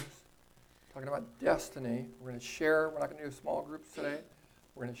talking about destiny. We're going to share. We're not going to do small groups today.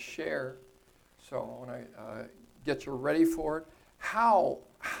 We're going to share. So I want to get you ready for it. How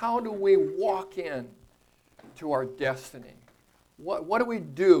do we walk in to our destiny? What do we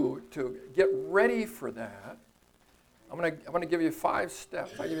do to get ready for that? I'm going to give you 5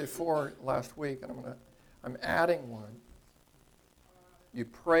 steps. I gave you 4 last week, and I'm adding one. You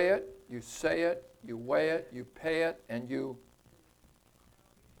pray it, you say it, you weigh it, you pay it, and you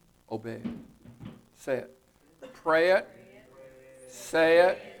obey it. Say it. Pray it, say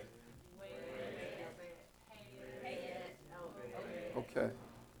it. Okay.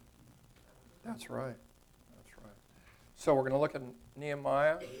 That's right. That's right. So we're going to look at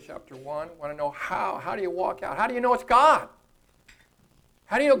Nehemiah chapter 1. Want to know how do you walk out? How do you know it's God?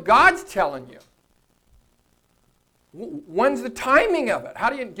 How do you know God's telling you? When's the timing of it?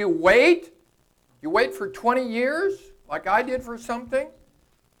 Do you wait? You wait for 20 years like I did for something?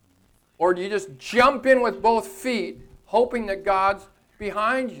 Or do you just jump in with both feet hoping that God's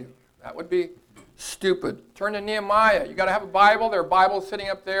behind you? That would be stupid. Turn to Nehemiah. You got to have a Bible. There are Bibles sitting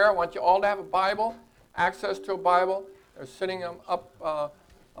up there. I want you all to have a Bible, access to a Bible. They're sitting up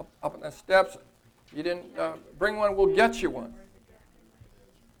on the steps. You didn't bring one, we'll get you one.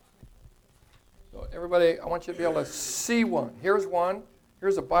 So everybody, I want you to be able to see one. Here's one.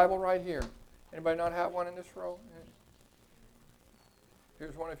 Here's a Bible right here. Anybody not have one in this row?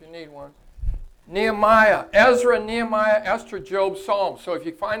 Here's one if you need one. Nehemiah, Ezra, Nehemiah, Esther, Job, Psalms. So if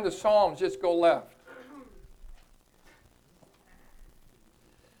you find the Psalms, just go left.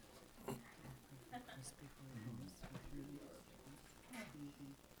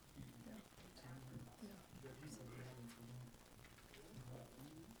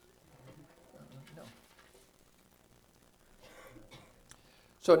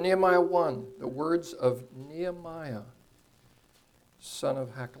 So Nehemiah 1, the words of Nehemiah, son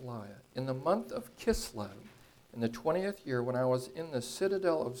of Hakaliah. In the month of Kislev, in the 20th year, when I was in the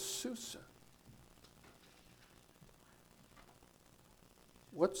citadel of Susa.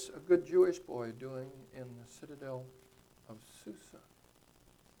 What's a good Jewish boy doing in the citadel of Susa?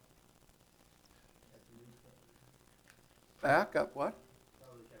 Back up what?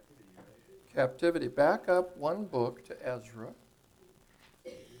 Captivity. Back up one book to Ezra.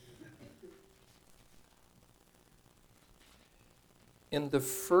 In the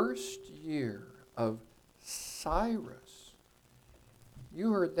first year of Cyrus,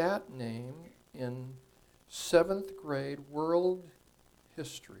 you heard that name in 7th grade world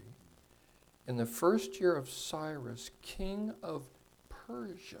history. In the first year of Cyrus, king of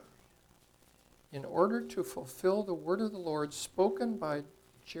Persia, in order to fulfill the word of the Lord spoken by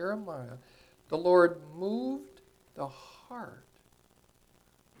Jeremiah, the Lord moved the heart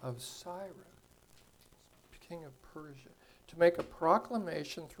of Cyrus, king of Persia, to make a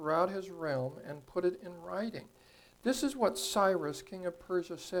proclamation throughout his realm and put it in writing. This is what Cyrus, king of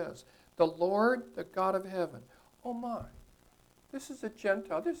Persia, says. The Lord, the God of heaven. Oh my, this is a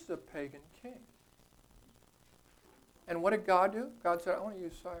Gentile, this is a pagan king. And what did God do? God said, I want to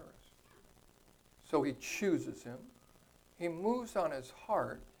use Cyrus. So he chooses him. He moves on his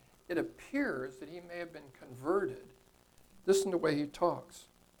heart. It appears that he may have been converted. Listen to the way he talks.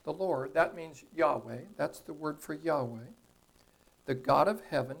 The Lord, that means Yahweh. That's the word for Yahweh. The God of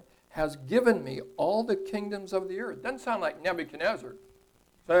heaven has given me all the kingdoms of the earth. Doesn't sound like Nebuchadnezzar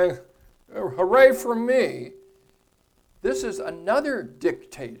saying, hooray for me. This is another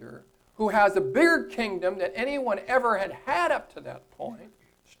dictator who has a bigger kingdom than anyone ever had up to that point,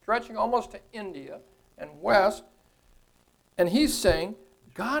 stretching almost to India and west. And he's saying,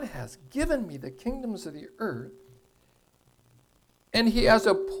 God has given me the kingdoms of the earth, and he has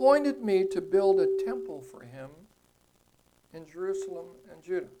appointed me to build a temple for him in Jerusalem and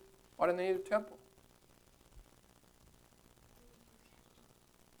Judah. Why do they need a temple?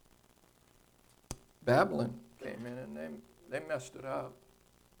 Babylon came in and they messed it up.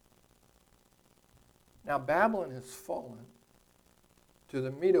 Now Babylon has fallen to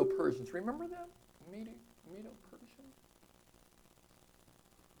the Medo-Persians. Remember them? Medo-Persians?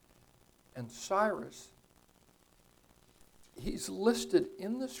 And Cyrus, he's listed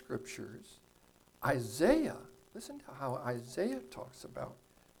in the scriptures. Isaiah, listen to how Isaiah talks about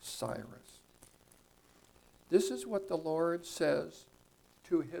Cyrus. This is what the Lord says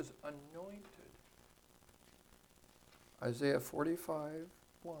to his anointed. Isaiah 45:1.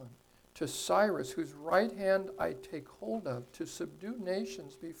 To Cyrus, whose right hand I take hold of, to subdue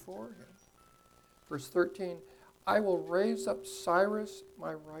nations before him. Verse 13, I will raise up Cyrus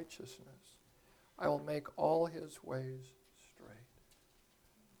my righteousness. I will make all his ways straight.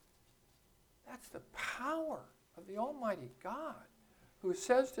 That's the power of the Almighty God, who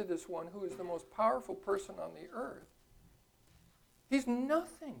says to this one who is the most powerful person on the earth, he's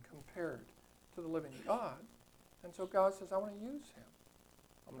nothing compared to the living God. And so God says, I want to use him.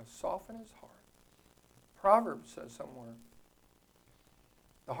 I'm going to soften his heart. Proverbs says somewhere,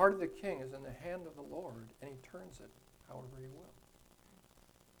 the heart of the king is in the hand of the Lord, and he turns it however he will.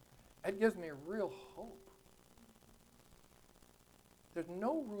 That gives me a real hope. There's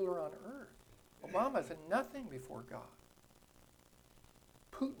no ruler on earth. Obama's nothing before God.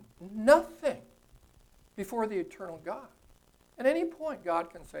 Putin, nothing before the eternal God. At any point, God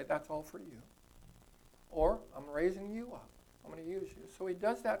can say, that's all for you. Or, I'm raising you up. I'm going to use you. So he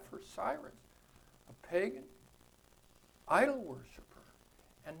does that for Cyrus, a pagan, idol worshiper.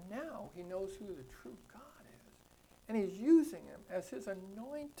 And now he knows who the true God is. And he's using him as his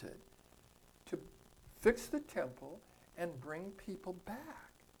anointed to fix the temple and bring people back.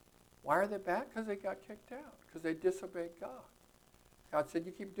 Why are they back? Because they got kicked out. Because they disobeyed God. God said,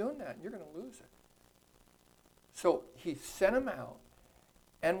 you keep doing that, and you're going to lose it. So he sent them out.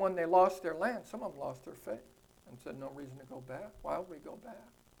 And when they lost their land, some of them lost their faith and said, no reason to go back. Why would we go back?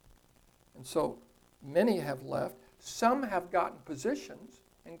 And so many have left. Some have gotten positions,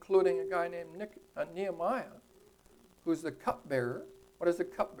 including a guy named Nehemiah, who's the cupbearer. What does the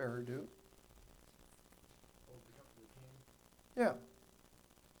cupbearer do? Yeah.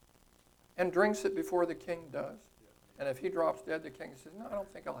 And drinks it before the king does. And if he drops dead, the king says, no, I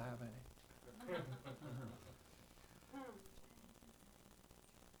don't think I'll have any.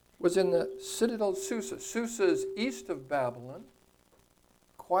 Was in the citadel of Susa. Susa is east of Babylon,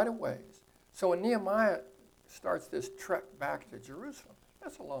 quite a ways. So when Nehemiah starts this trek back to Jerusalem,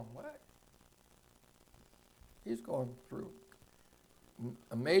 that's a long way. He's going through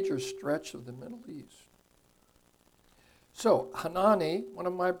a major stretch of the Middle East. So Hanani, one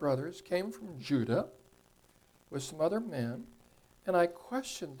of my brothers, came from Judah with some other men, and I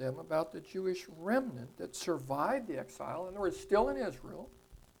questioned them about the Jewish remnant that survived the exile and were still in Israel,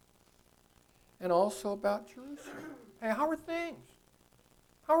 and also about Jerusalem. Hey, how are things?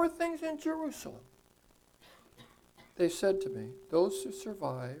 How are things in Jerusalem? They said to me, those who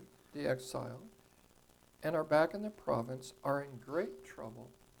survived the exile and are back in the province are in great trouble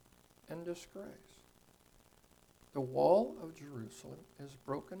and disgrace. The wall of Jerusalem is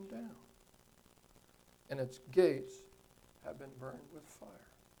broken down, and its gates have been burned with fire.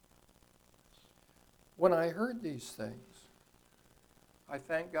 When I heard these things, I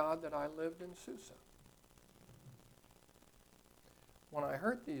thank God that I lived in Susa. When I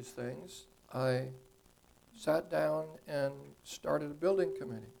heard these things, I sat down and started a building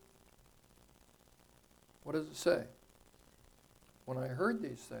committee. What does it say? When I heard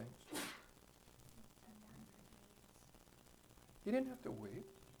these things, he didn't have to weep.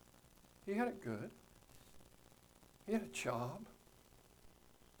 He had it good. He had a job.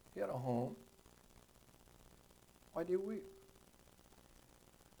 He had a home. Why do you weep?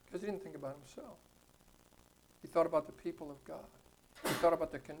 Because he didn't think about himself. He thought about the people of God. He thought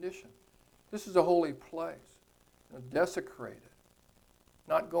about the condition. This is a holy place, desecrated,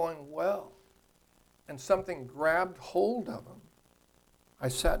 not going well. And something grabbed hold of him. I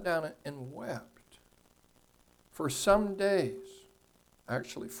sat down and wept. For some days,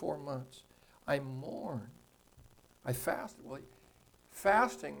 actually 4 months, I mourned. I fasted. Well,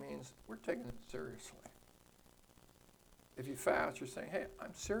 fasting means we're taking it seriously. If you fast, you're saying, hey,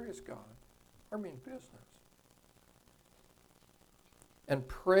 I'm serious, God. I mean business. And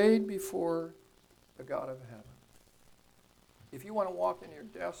prayed before the God of heaven. If you want to walk in your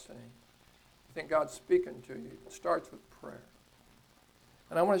destiny, you think God's speaking to you, it starts with prayer.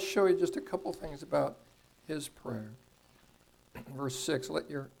 And I want to show you just a couple things about his prayer. Verse 6, let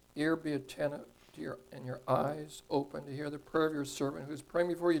your ear be attentive to and your eyes open to hear the prayer of your servant who's praying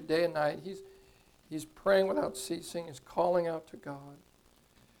before you day and night. He's praying without ceasing. He's calling out to God.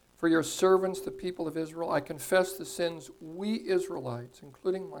 For your servants, the people of Israel, I confess the sins we Israelites,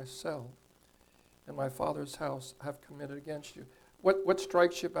 including myself and my father's house, have committed against you. What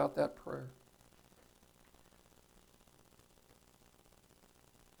strikes you about that prayer?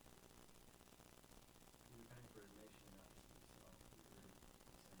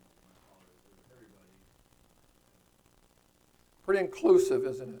 Pretty inclusive,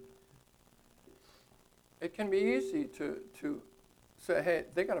 isn't it? It can be easy to say, hey,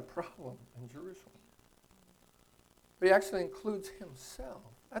 they got a problem in Jerusalem. But he actually includes himself.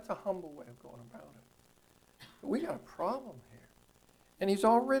 That's a humble way of going about it. But we got a problem here. And he's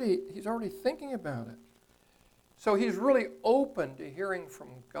already thinking about it. So he's really open to hearing from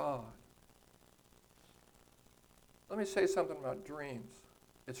God. Let me say something about dreams.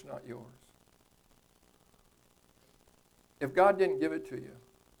 It's not yours. if God didn't give it to you,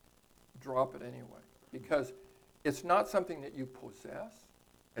 drop it anyway. Because it's not something that you possess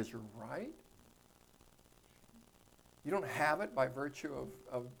as your right. You don't have it by virtue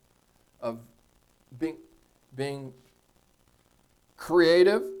of being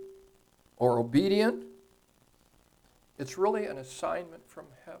creative or obedient. It's really an assignment from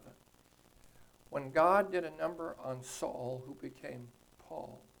heaven. When God did a number on Saul, who became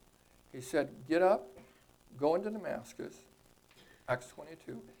Paul, he said, get up, go into Damascus, Acts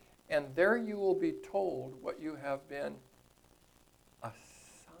 22, and there you will be told what you have been assigned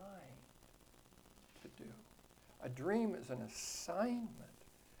to do. A dream is an assignment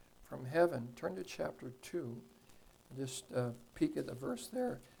from heaven. Turn to chapter 2. Just peek at the verse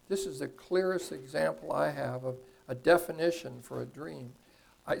there. This is the clearest example I have of a definition for a dream.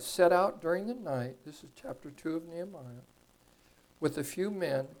 I set out during the night, this is chapter 2 of Nehemiah, with a few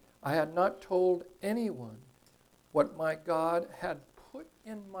men. I had not told anyone what my God had put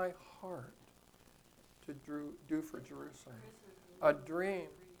in my heart to do for Jerusalem. A dream.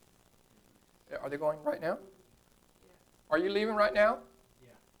 Are they going right now? Are you leaving right now?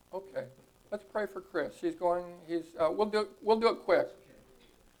 Yeah. Okay. Let's pray for Chris. He's going. We'll do it quick. Okay.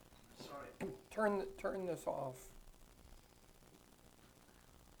 Sorry. Turn this off.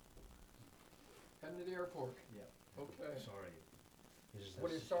 Heading to the airport. Yeah. Okay. Sorry.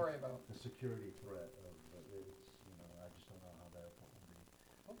 What are you sorry about? The security threat of it's, I just don't know how the airport will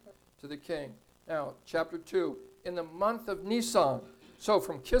be. Okay. To the king. Now, chapter 2. In the month of Nisan. So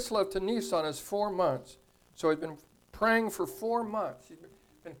from Kislev to Nisan is 4 months. So he's been praying for 4 months. He's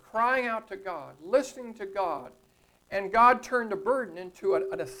been crying out to God, listening to God. And God turned a burden into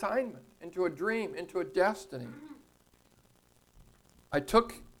an assignment, into a dream, into a destiny. I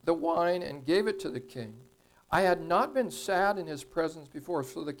took the wine and gave it to the king. I had not been sad in his presence before,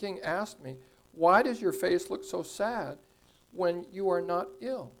 so the king asked me, why does your face look so sad when you are not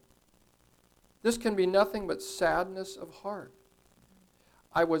ill? This can be nothing but sadness of heart.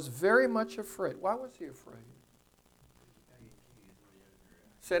 I was very much afraid. Why was he afraid?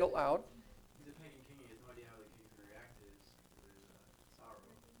 Say it aloud. He's a pagan king. He has no idea how the king would react to his sorrow.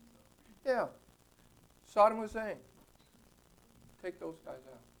 Yeah. Saddam Hussein. Take those guys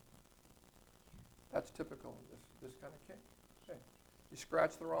out. That's typical of this kind of king. Hey, you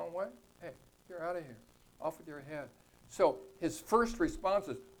scratch the wrong way? Hey, you're out of here. Off with your head. So his first response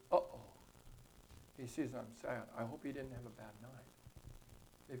is, uh-oh. He sees I'm sad. I hope he didn't have a bad night.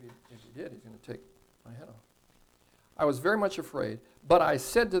 If he did, he's going to take my head off. I was very much afraid, but I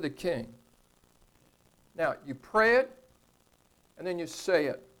said to the king, now you pray it, and then you say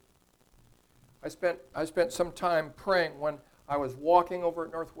it. I spent some time praying when I was walking over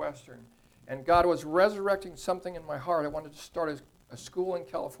at Northwestern, and God was resurrecting something in my heart. I wanted to start a school in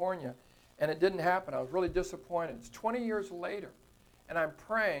California, and it didn't happen. I was really disappointed. It's 20 years later, and I'm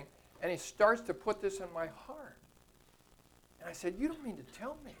praying, and he starts to put this in my heart. And I said, you don't mean to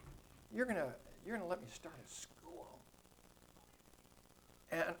tell me you're gonna let me start a school?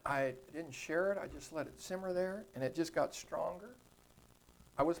 And I didn't share it. I just let it simmer there, and it just got stronger.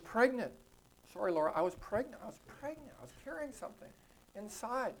 I was pregnant. Sorry, Laura. I was pregnant. I was carrying something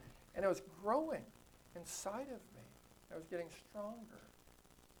inside, and it was growing inside of me. I was getting stronger.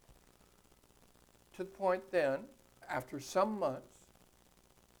 To the point then, after some months,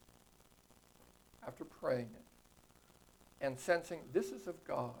 after praying it, and sensing this is of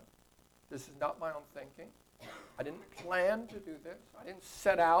God, this is not my own thinking. I didn't plan to do this. I didn't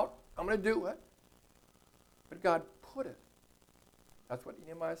set out. I'm going to do it. But God put it. That's what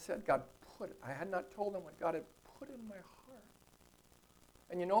Nehemiah said. God put it. I had not told him what God had put in my heart.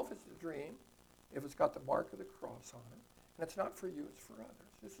 And you know if it's a dream, if it's got the mark of the cross on it, and it's not for you, it's for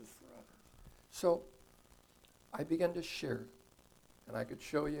others. This is for others. So I began to share it. And I could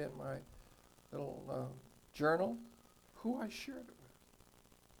show you in my little journal who I shared it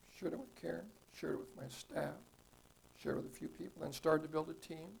with. Shared it with Karen. Shared it with my staff, shared it with a few people, then started to build a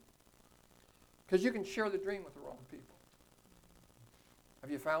team. Because you can share the dream with the wrong people. Have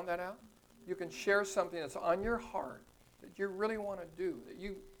you found that out? You can share something that's on your heart that you really want to do, that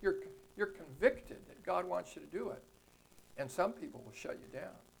you're convicted that God wants you to do it. And some people will shut you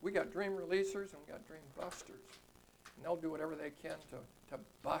down. We got dream releasers and we got dream busters. And they'll do whatever they can to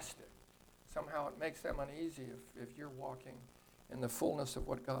bust it. Somehow it makes them uneasy if you're walking in the fullness of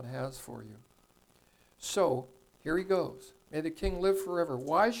what God has for you. So, here he goes. May the king live forever.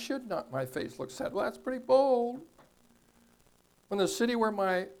 Why should not my face look sad? Well, that's pretty bold. When the city where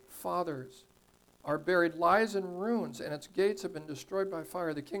my fathers are buried lies in ruins and its gates have been destroyed by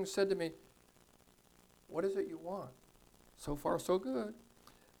fire, the king said to me, what is it you want? So far, so good.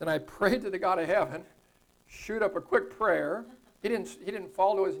 Then I prayed to the God of heaven, shoot up a quick prayer. He didn't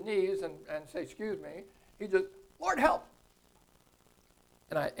fall to his knees and say, excuse me. He just, Lord, help.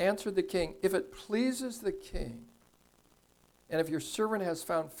 And I answered the king, if it pleases the king, and if your servant has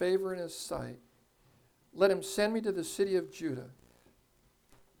found favor in his sight, let him send me to the city of Judah.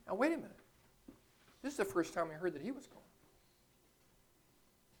 Now, wait a minute. This is the first time we heard that he was going.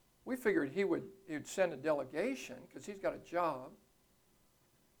 We figured he would send a delegation because he's got a job.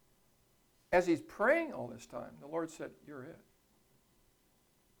 As he's praying all this time, the Lord said, you're it.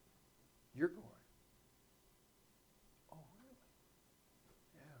 You're going. Oh, really?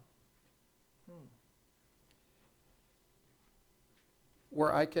 Yeah.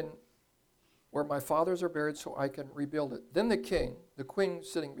 Where my fathers are buried so I can rebuild it. Then the king, the queen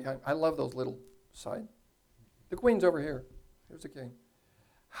sitting behind, I love those little side. The queen's over here. Here's the king.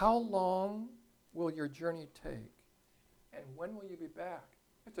 How long will your journey take? And when will you be back?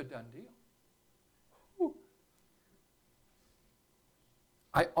 It's a done deal. Whew.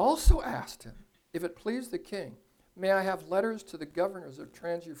 I also asked him, if it please the king, may I have letters to the governors of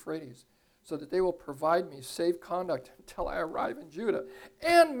Trans-Euphrates so that they will provide me safe conduct until I arrive in Judah?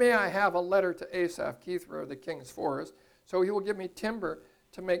 And may I have a letter to Asaph, keeper of the king's forest, so he will give me timber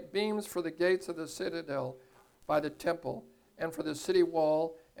to make beams for the gates of the citadel by the temple, and for the city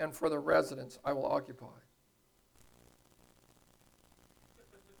wall, and for the residence I will occupy.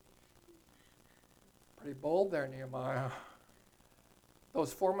 Pretty bold there, Nehemiah.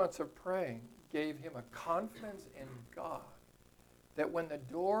 Those 4 months of praying gave him a confidence in God that when the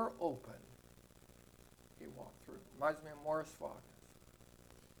door opened, he walked through. Reminds me of Morris Fox.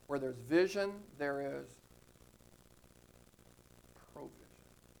 Where there's vision, there is provision.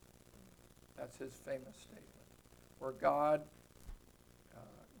 That's his famous statement. Where God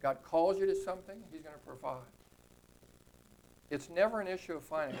calls you to something, he's going to provide. It's never an issue of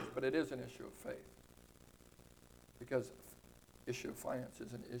finance, but it is an issue of faith. Because issue of finance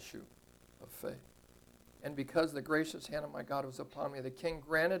is an issue of faith. And because the gracious hand of my God was upon me, the king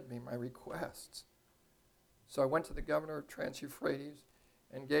granted me my requests. So I went to the governor of Trans-Euphrates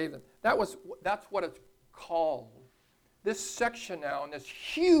and gave them. That's what it's called. This section now in this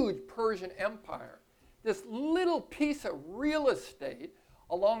huge Persian Empire, this little piece of real estate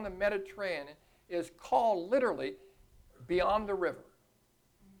along the Mediterranean is called literally beyond the river.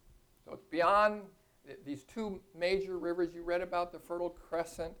 So it's beyond these two major rivers you read about, the Fertile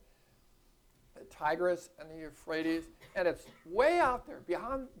Crescent, the Tigris and the Euphrates, and it's way out there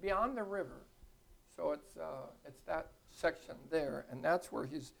beyond the river. So it's that section there, and that's where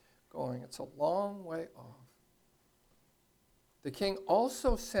he's going. It's a long way off. The king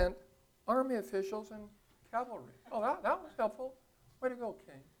also sent army officials and cavalry. Oh, that was helpful. Way to go,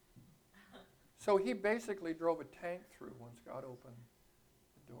 king. So he basically drove a tank through once God opened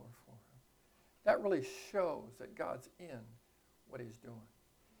the door for him. That really shows that God's in what he's doing.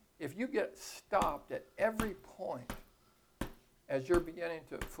 If you get stopped at every point as you're beginning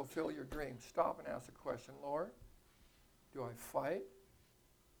to fulfill your dream, stop and ask the question, Lord, do I fight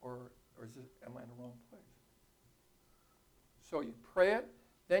or am I in the wrong place? So you pray it,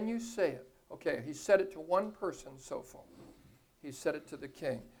 then you say it. Okay, he said it to one person so far. He said it to the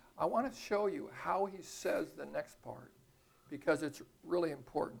king. I want to show you how he says the next part because it's really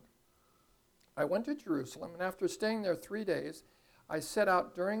important. I went to Jerusalem, and after staying there 3 days, I set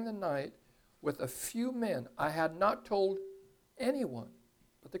out during the night with a few men. I had not told anyone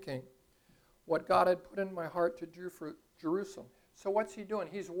but the king what God had put in my heart to do for Jerusalem. So what's he doing?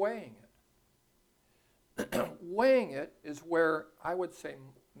 He's weighing it. Weighing it is where I would say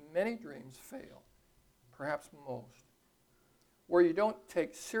many dreams fail, perhaps most, where you don't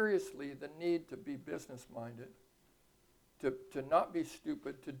take seriously the need to be business-minded, to not be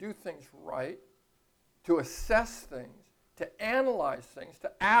stupid, to do things right, to assess things, to analyze things,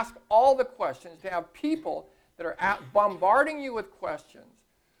 to ask all the questions, to have people that are bombarding you with questions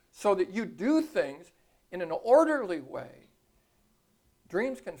so that you do things in an orderly way.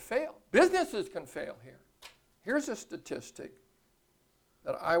 Dreams can fail. Businesses can fail here. Here's a statistic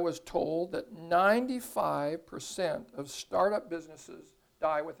that I was told that 95% of startup businesses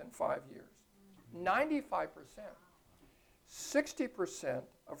die within 5 years. 95%. 60%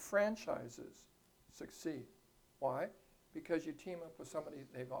 of franchises succeed. Why? Because you team up with somebody,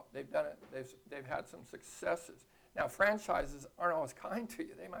 they've done it, they've had some successes. Now, franchises aren't always kind to you.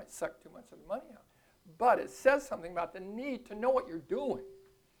 They might suck too much of the money out. But it says something about the need to know what you're doing.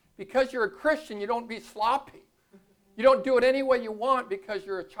 Because you're a Christian, you don't be sloppy. You don't do it any way you want because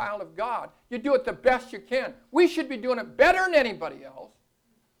you're a child of God. You do it the best you can. We should be doing it better than anybody else.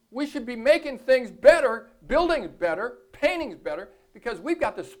 We should be making things better, buildings better, paintings better, because we've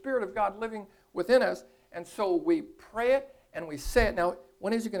got the Spirit of God living within us, And so we pray it and we say it. Now,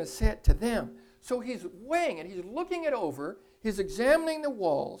 when is he going to say it to them? So he's weighing it. He's looking it over. He's examining the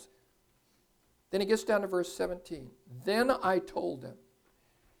walls. Then he gets down to verse 17. Then I told them.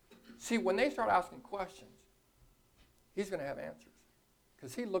 See, when they start asking questions, he's going to have answers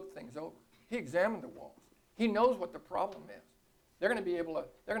because he looked things over. He examined the walls. He knows what the problem is. They're going to be able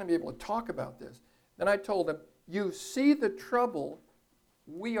to talk about this. Then I told them, you see the trouble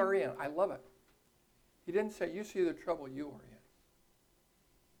we are in. I love it. He didn't say, you see the trouble you are in.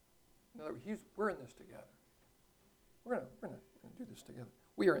 In other words, we're in this together. We're going to do this together.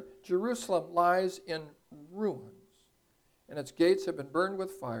 We are in. Jerusalem lies in ruins, and its gates have been burned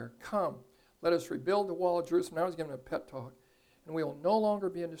with fire. Come, let us rebuild the wall of Jerusalem. Now he's giving a pet talk. And we will no longer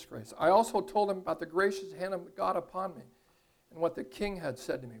be in disgrace. I also told him about the gracious hand of God upon me and what the king had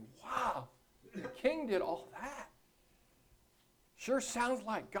said to me. Wow, the king did all that. Sure sounds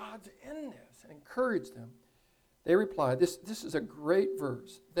like God's in this. And encouraged them. They replied, this is a great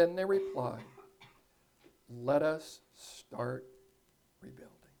verse. Then they replied, let us start rebuilding.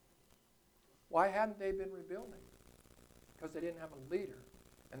 Why hadn't they been rebuilding? Because they didn't have a leader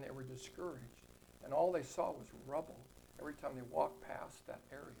and they were discouraged. And all they saw was rubble every time they walked past that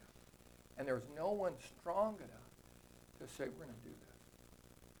area. And there was no one strong enough to say, we're going to do this.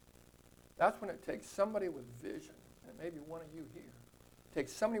 That's when it takes somebody with vision, and maybe one of you here, it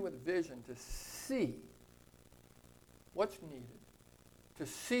takes somebody with vision to see what's needed, to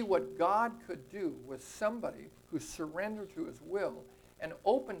see what God could do with somebody who's surrendered to his will and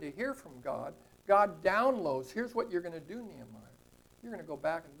open to hear from God. God downloads, here's what you're going to do, Nehemiah. You're going to go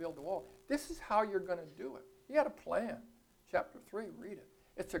back and build the wall. This is how you're going to do it. He had a plan. Chapter 3, read it.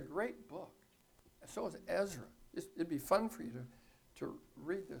 It's a great book. And so is Ezra. It'd be fun for you to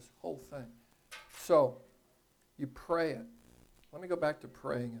read this whole thing. So, you pray it. Let me go back to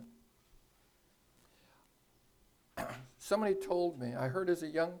praying it. Somebody told me, I heard as a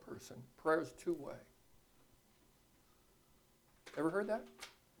young person, prayer is two-way. Ever heard that?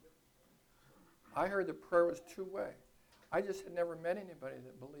 I heard that prayer was two-way. I just had never met anybody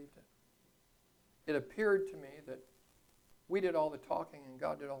that believed it. It appeared to me that we did all the talking and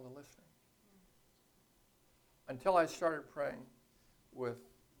God did all the listening. Until I started praying with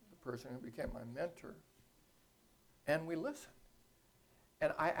the person who became my mentor, and we listened.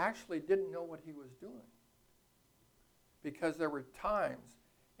 And I actually didn't know what he was doing. Because there were times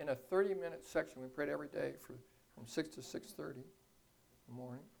in a 30-minute section, we prayed every day from 6 to 6:30 in the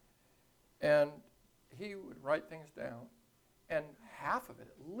morning, and he would write things down, and half of it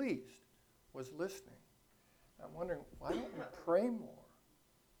at least was listening. I'm wondering, why don't we pray more?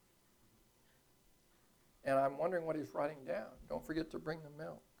 And I'm wondering what he's writing down. Don't forget to bring the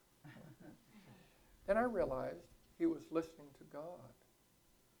milk. Then I realized he was listening to God.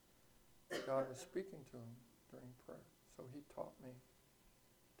 God was speaking to him during prayer. So he taught me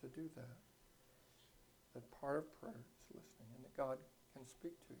to do that. That part of prayer is listening and that God can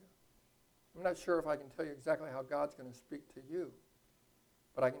speak to you. I'm not sure if I can tell you exactly how God's going to speak to you,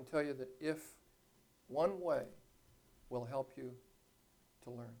 but I can tell you that if one way will help you to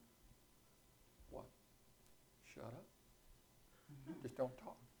learn. What? Shut up. Just don't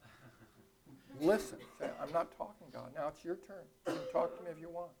talk. Listen. Say, I'm not talking, God. Now it's your turn. You can talk to me if you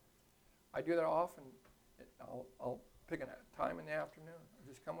want. I do that often. I'll pick a time in the afternoon. I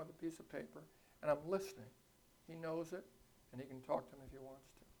just come with a piece of paper, and I'm listening. He knows it, and he can talk to me if he wants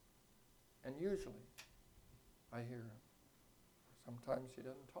to. And usually, I hear him. Sometimes he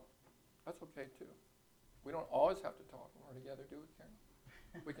doesn't talk. That's okay, too. We don't always have to talk when we're together, do we,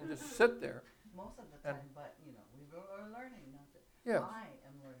 Karen? We can just sit there. Most of the time, but, we are learning. Not that Yes. I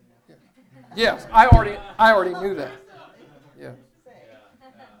am learning that. Yeah. Yes, I already knew that. Yeah.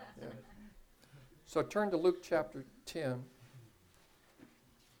 Yeah. So turn to Luke chapter 10,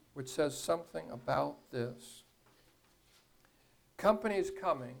 which says something about this. Company is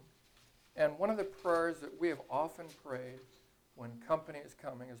coming, and one of the prayers that we have often prayed when company is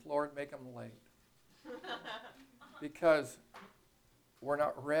coming is, Lord, make them late. Because we're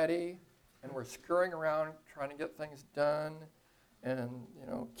not ready, and we're scurrying around trying to get things done, and,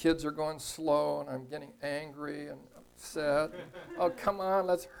 kids are going slow, and I'm getting angry and upset. Oh, come on,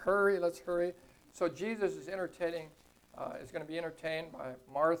 let's hurry. So Jesus is going to be entertained by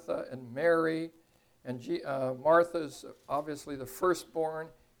Martha and Mary, and Martha's obviously the firstborn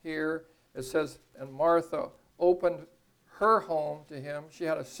here. It says, and Martha opened her home to him. She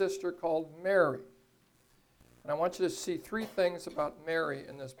had a sister called Mary. And I want you to see three things about Mary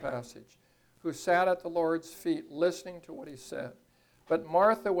in this passage, who sat at the Lord's feet listening to what he said. But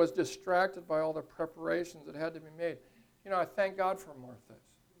Martha was distracted by all the preparations that had to be made. I thank God for Marthas.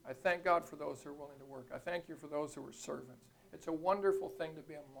 I thank God for those who are willing to work. I thank you for those who are servants. It's a wonderful thing to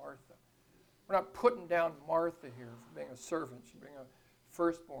be a Martha. We're not putting down Martha here for being a servant. She's being a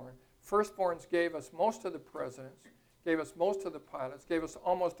firstborn. Firstborns gave us most of the presidents, gave us most of the pilots, gave us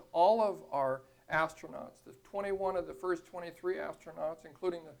almost all of our astronauts. The 21 of the first 23 astronauts,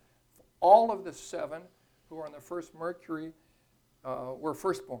 including all of the 7 who were on the first Mercury, were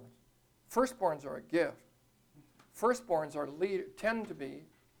firstborns. Firstborns are a gift. Firstborns are tend to be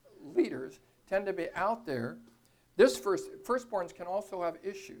leaders, tend to be out there. Firstborns can also have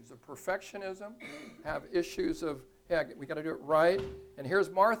issues of perfectionism, have issues of, hey, we got to do it right. And here's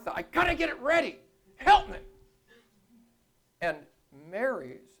Martha, I got to get it ready. Help me. And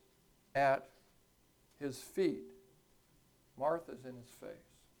Mary's at his feet. Martha's in his face.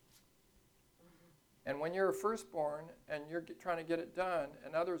 And when you're a firstborn and you're trying to get it done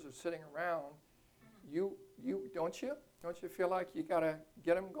and others are sitting around, you don't you feel like you got to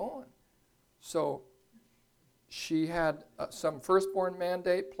get them going? So she had some firstborn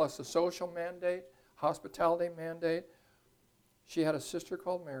mandate plus a social mandate, hospitality mandate. She had a sister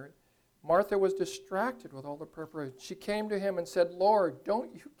called Mary. Martha was distracted with all the preparation. She came to him and said, Lord,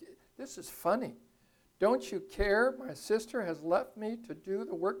 this is funny. Don't you care? My sister has left me to do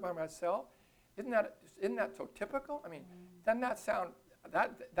the work by myself. Isn't that so typical? I mean, doesn't that sound,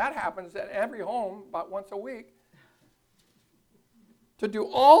 that happens at every home about once a week. To do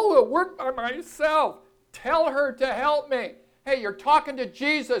all the work by myself. Tell her to help me. Hey, you're talking to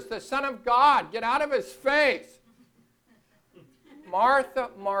Jesus, the Son of God. Get out of his face.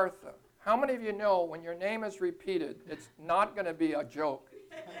 Martha, Martha. How many of you know when your name is repeated, it's not going to be a joke?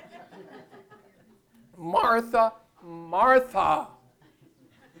 Martha, Martha.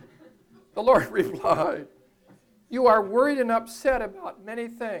 The Lord replied, you are worried and upset about many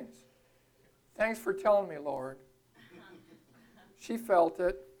things. Thanks for telling me, Lord. She felt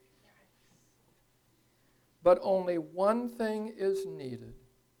it. But only one thing is needed.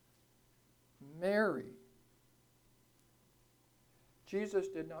 Mary. Jesus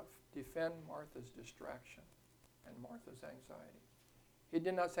did not defend Martha's distraction and Martha's anxiety. He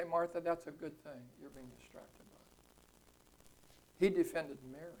did not say, Martha, that's a good thing. You're being distracted by it. He defended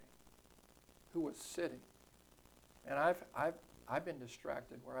Mary, who was sitting. And I've been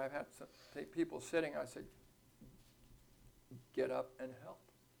distracted where I've had people sitting. I said, get up and help.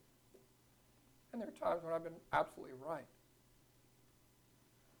 And there are times when I've been absolutely right.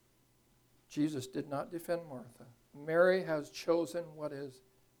 Jesus did not defend Martha. Mary has chosen what is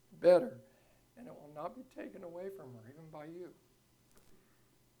better, and it will not be taken away from her, even by you.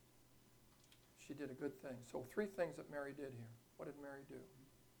 She did a good thing. So 3 things that Mary did here. What did Mary do?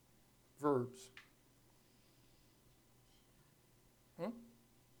 Verbs.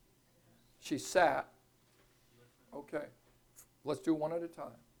 She sat. Okay. Let's do one at a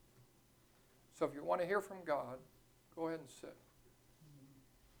time. So if you want to hear from God, go ahead and sit.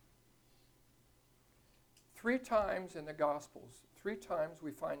 3 times in the Gospels, 3 times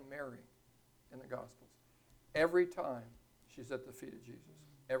we find Mary in the Gospels. Every time she's at the feet of Jesus.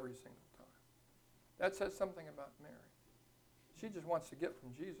 Every single time. That says something about Mary. She just wants to get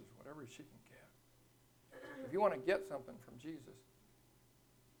from Jesus whatever she can get. If you want to get something from Jesus,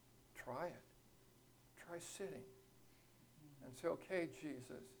 try it. Try sitting. And say, okay,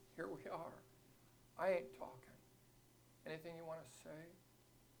 Jesus, here we are. I ain't talking. Anything you want to say?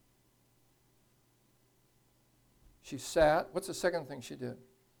 She sat. What's the second thing she did?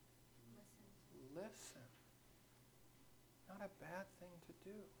 Listen. Not a bad thing to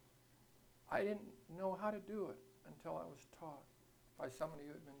do. I didn't know how to do it until I was taught by somebody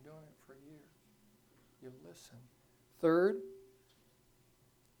who had been doing it for years. You listen. Third,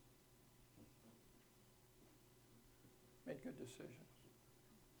 made good decisions.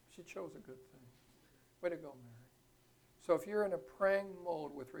 She chose a good thing. Way to go, Mary. So if you're in a praying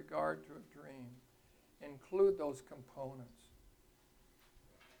mode with regard to a dream, include those components.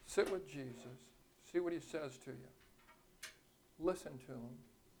 Sit with Jesus. See what he says to you. Listen to him.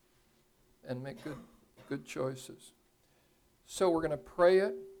 And make good choices. So we're going to pray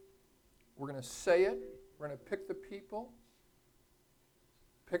it. We're going to say it. We're going to pick the people.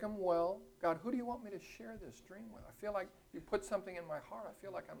 Pick them well. God, who do you want me to share this dream with? I feel like you put something in my heart. I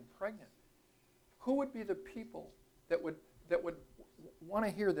feel like I'm pregnant. Who would be the people that would want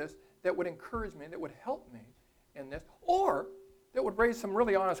to hear this, that would encourage me, that would help me in this, or that would raise some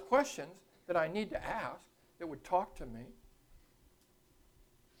really honest questions that I need to ask, that would talk to me?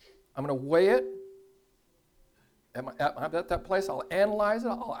 I'm going to weigh it. I'm at that place. I'll analyze it.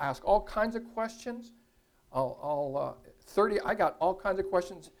 I'll ask all kinds of questions. I got all kinds of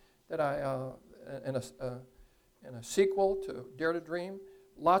questions that in a sequel to Dare to Dream.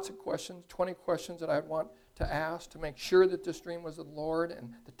 lots of questions, 20 questions that I'd want to ask to make sure that this dream was of the Lord,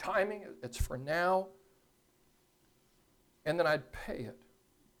 and the timing, it's for now. And then I'd pay it.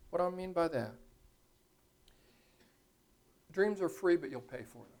 What do I mean by that? Dreams are free, but you'll pay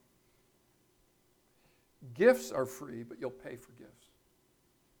for them. Gifts are free, but you'll pay for gifts.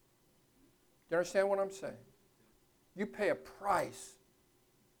 Do you understand what I'm saying? You pay a price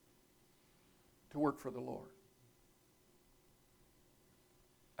to work for the Lord.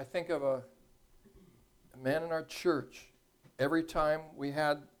 I think of a man in our church. Every time we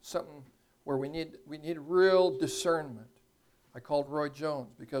had something where we need real discernment, I called Roy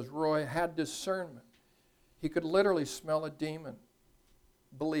Jones because Roy had discernment. He could literally smell a demon.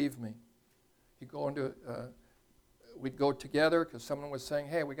 Believe me. We'd go together because someone was saying,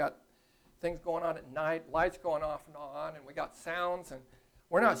 hey, we got things going on at night, lights going off and on, and we got sounds, and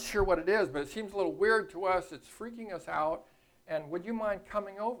we're not sure what it is, but it seems a little weird to us. It's freaking us out, and would you mind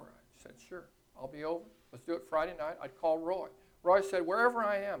coming over? I said, sure, I'll be over. Let's do it Friday night. I'd call Roy. Roy said, wherever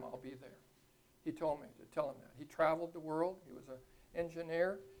I am, I'll be there. He told me to tell him that. He traveled the world. He was an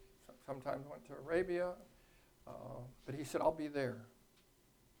engineer. Sometimes went to Arabia. But he said, I'll be there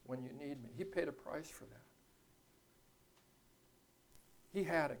when you need me. He paid a price for that. He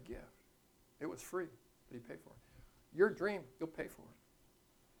had a gift. It was free, but he paid for it. Your dream, you'll pay for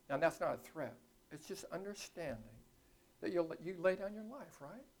it. Now, that's not a threat. It's just understanding that you lay down your life,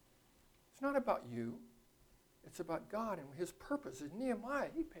 right? It's not about you. It's about God and his purposes. Nehemiah,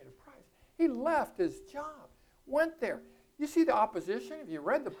 he paid a price. He left his job, went there. You see the opposition? If you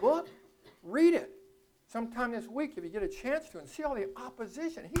read the book, read it sometime this week if you get a chance to, and see all the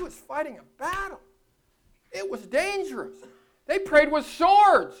opposition. He was fighting a battle. It was dangerous. They prayed with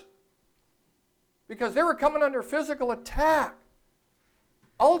swords because they were coming under physical attack.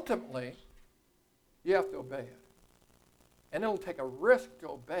 Ultimately, you have to obey it. And it'll take a risk to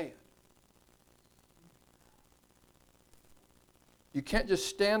obey it. You can't just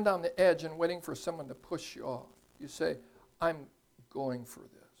stand on the edge and waiting for someone to push you off. You say, I'm going for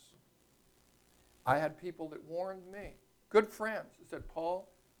this. I had people that warned me, good friends, that said, Paul,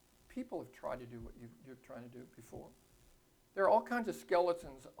 people have tried to do what you're trying to do before. There are all kinds of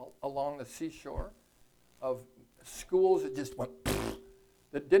skeletons along the seashore of schools that just went,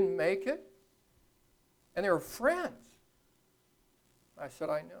 that didn't make it. And they were friends. I said,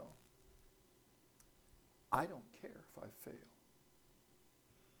 I know. I don't care if I fail.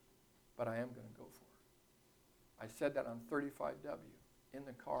 But I am going to go for it. I said that on 35W in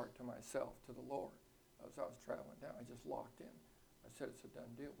the car to myself, to the Lord. As I was traveling down, I just locked in. I said, it's a done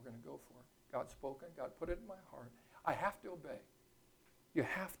deal. We're going to go for it. God's spoken. God put it in my heart. I have to obey. You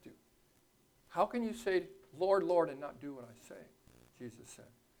have to. How can you say, Lord, Lord, and not do what I say? Jesus said.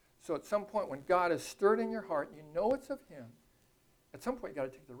 So at some point when God is stirred in your heart, and you know it's of him, at some point you've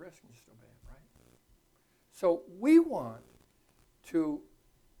got to take the risk and just obey it, right? So we want to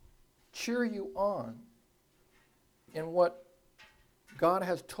cheer you on in what God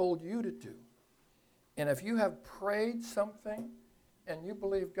has told you to do. And if you have prayed something and you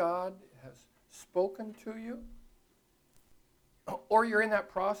believe God has spoken to you, or you're in that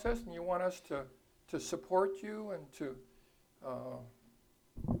process and you want us to support you and to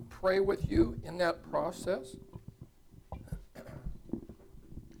pray with you in that process,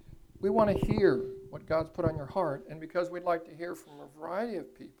 we want to hear what God's put on your heart. And because we'd like to hear from a variety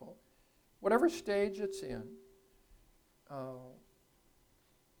of people, whatever stage it's in,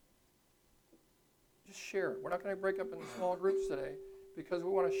 just share it. We're not going to break up into small groups today because we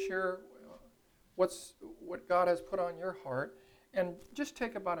want to share what God has put on your heart, and just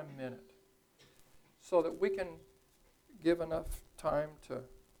take about a minute so that we can give enough time to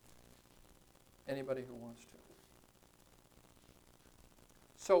anybody who wants to.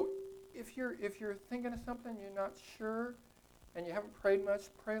 So if you're thinking of something, you're not sure, and you haven't prayed much,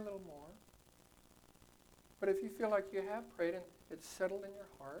 pray a little more. But if you feel like you have prayed and it's settled in your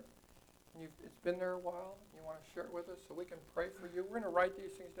heart, and it's been there a while, and you want to share it with us so we can pray for you, we're going to write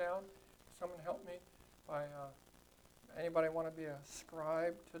these things down. Someone help me. Anybody want to be a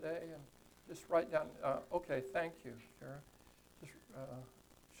scribe today and just write down? Okay, thank you, Kara. Just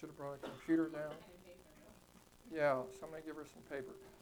should have brought a computer down. Yeah, somebody give her some paper.